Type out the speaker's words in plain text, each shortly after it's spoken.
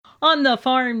On the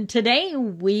farm today,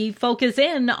 we focus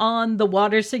in on the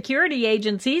Water Security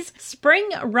Agency's spring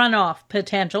runoff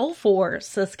potential for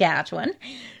Saskatchewan.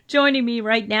 Joining me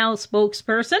right now,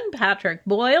 spokesperson Patrick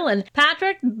Boyle. And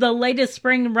Patrick, the latest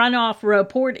spring runoff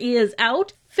report is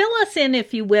out. Fill us in,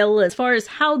 if you will, as far as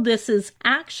how this is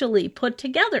actually put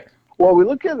together. Well, we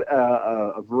look at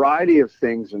a variety of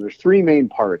things, and there's three main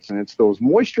parts, and it's those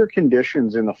moisture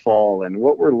conditions in the fall and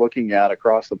what we're looking at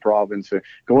across the province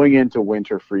going into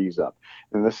winter freeze-up.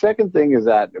 And the second thing is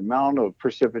that amount of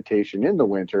precipitation in the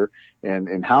winter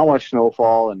and how much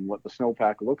snowfall and what the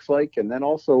snowpack looks like, and then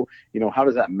also, how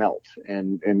does that melt?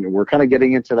 And we're kind of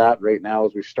getting into that right now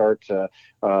as we start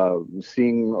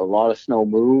seeing a lot of snow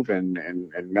move and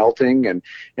melting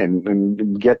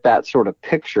and get that sort of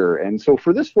picture. And so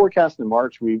for this forecast in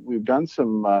March, we've done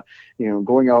some,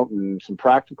 going out and some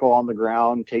practical on the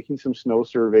ground, taking some snow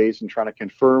surveys and trying to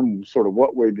confirm sort of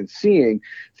what we've been seeing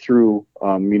through,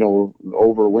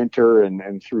 over winter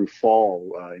and through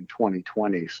fall in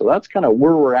 2020. So that's kind of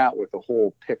where we're at with the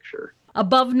whole picture.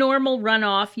 Above normal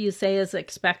runoff, you say, is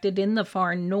expected in the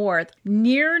far north.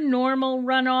 Near normal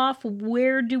runoff,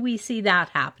 where do we see that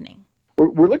happening?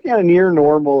 We're looking at a near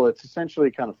normal. It's essentially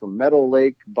kind of from Meadow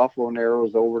Lake, Buffalo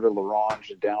Narrows over to La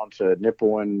Ronge, down to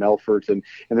Nipawin, Melfort, and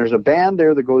there's a band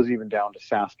there that goes even down to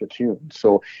Saskatoon.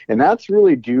 So, and that's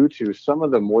really due to some of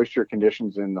the moisture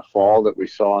conditions in the fall that we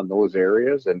saw in those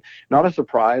areas, and not a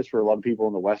surprise for a lot of people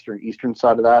on the eastern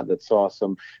side of that saw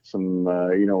some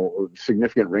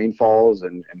significant rainfalls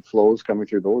and flows coming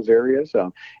through those areas.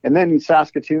 And then in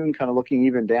Saskatoon, kind of looking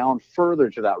even down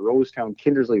further to that Rosetown,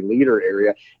 Kindersley, Leader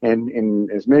area, and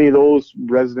as many of those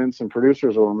residents and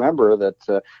producers will remember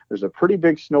that there's a pretty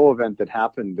big snow event that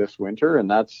happened this winter, and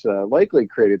that's likely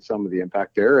created some of the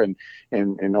impact there,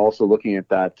 and also looking at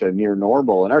that near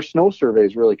normal. And our snow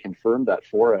surveys really confirmed that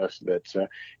for us, that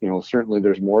certainly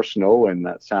there's more snow in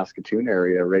that Saskatoon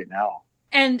area right now.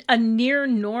 And a near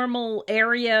normal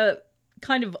area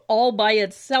kind of all by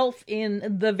itself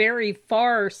in the very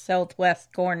far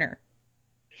southwest corner.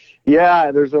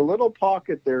 Yeah, there's a little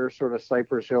pocket there, sort of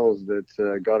Cypress Hills,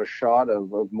 that got a shot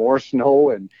of more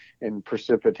snow and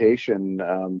precipitation.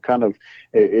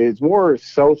 It's more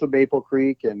south of Maple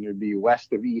Creek, and it'd be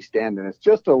west of East End, and it's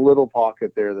just a little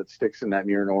pocket there that sticks in that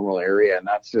near normal area, and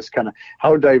that's just kind of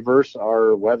how diverse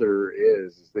our weather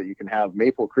is that you can have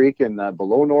Maple Creek in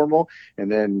below normal,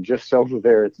 and then just south of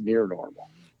there, it's near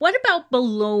normal. What about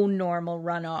below normal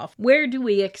runoff? Where do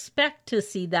we expect to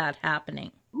see that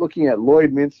happening? Looking at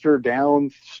Lloydminster down,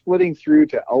 splitting through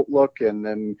to Outlook, and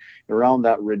then around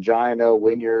that Regina,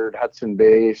 Wynyard, Hudson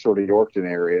Bay, sort of Yorkton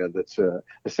area that's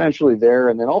essentially there.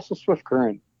 And then also Swift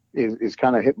Current is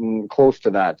kind of hitting close to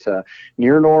that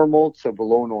near normal to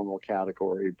below normal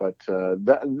category. But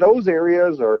those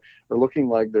areas are looking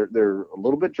like they're a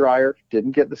little bit drier,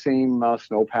 didn't get the same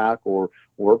snowpack or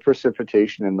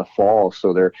precipitation in the fall.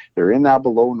 So they're in that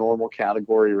below normal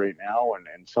category right now,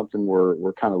 and something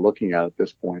we're kind of looking at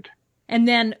this point. And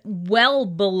then well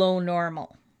below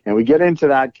normal. And we get into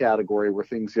that category where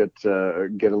things get a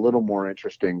little more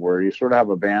interesting, where you sort of have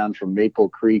a band from Maple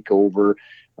Creek over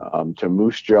to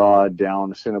Moose Jaw, down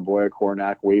to Assiniboia,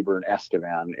 Coronach, Weyburn,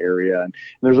 Estevan area. And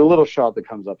there's a little shot that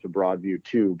comes up to Broadview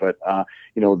too. But,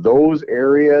 those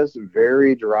areas,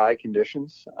 very dry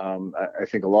conditions. I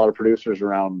think a lot of producers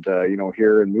around,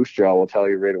 here in Moose Jaw will tell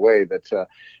you right away that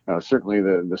certainly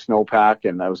the snowpack,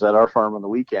 and I was at our farm on the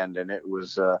weekend, and it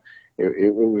was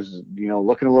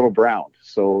looking a little brown.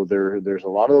 So there's a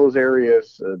lot of those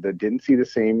areas that didn't see the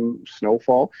same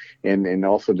snowfall and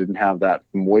also didn't have that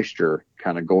moisture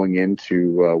kind of going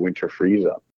into winter freeze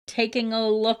up. Taking a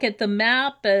look at the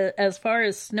map, as far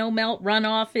as snowmelt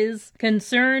runoff is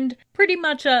concerned, pretty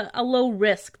much a low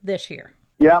risk this year.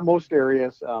 Yeah, most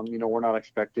areas, we're not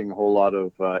expecting a whole lot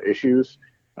of issues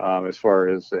as far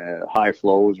as high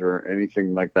flows or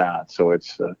anything like that. So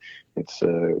it's a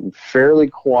fairly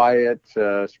quiet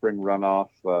spring runoff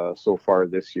so far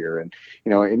this year. And,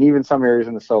 and even some areas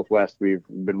in the Southwest, we've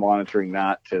been monitoring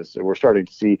that as we're starting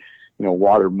to see,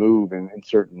 water move in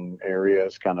certain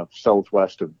areas kind of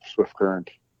southwest of Swift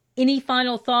Current. Any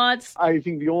final thoughts? I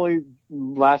think the only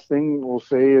last thing we'll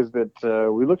say is that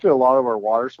we looked at a lot of our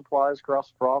water supplies across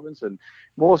the province, and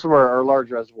most of our large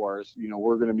reservoirs,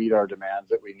 we're going to meet our demands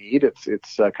that we need.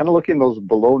 It's kind of looking those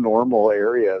below normal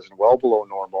areas and well below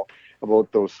normal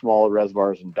about those small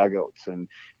reservoirs and dugouts, and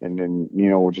then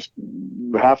just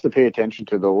have to pay attention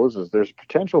to those, as there's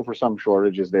potential for some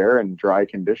shortages there and dry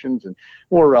conditions, and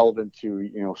more relevant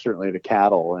to certainly to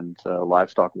cattle and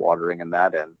livestock watering and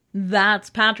that end. That's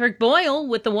Patrick Boyle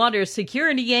with the Water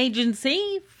Security Agency.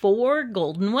 For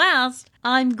Golden West,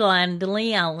 I'm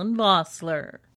Glendalee Allen Bossler.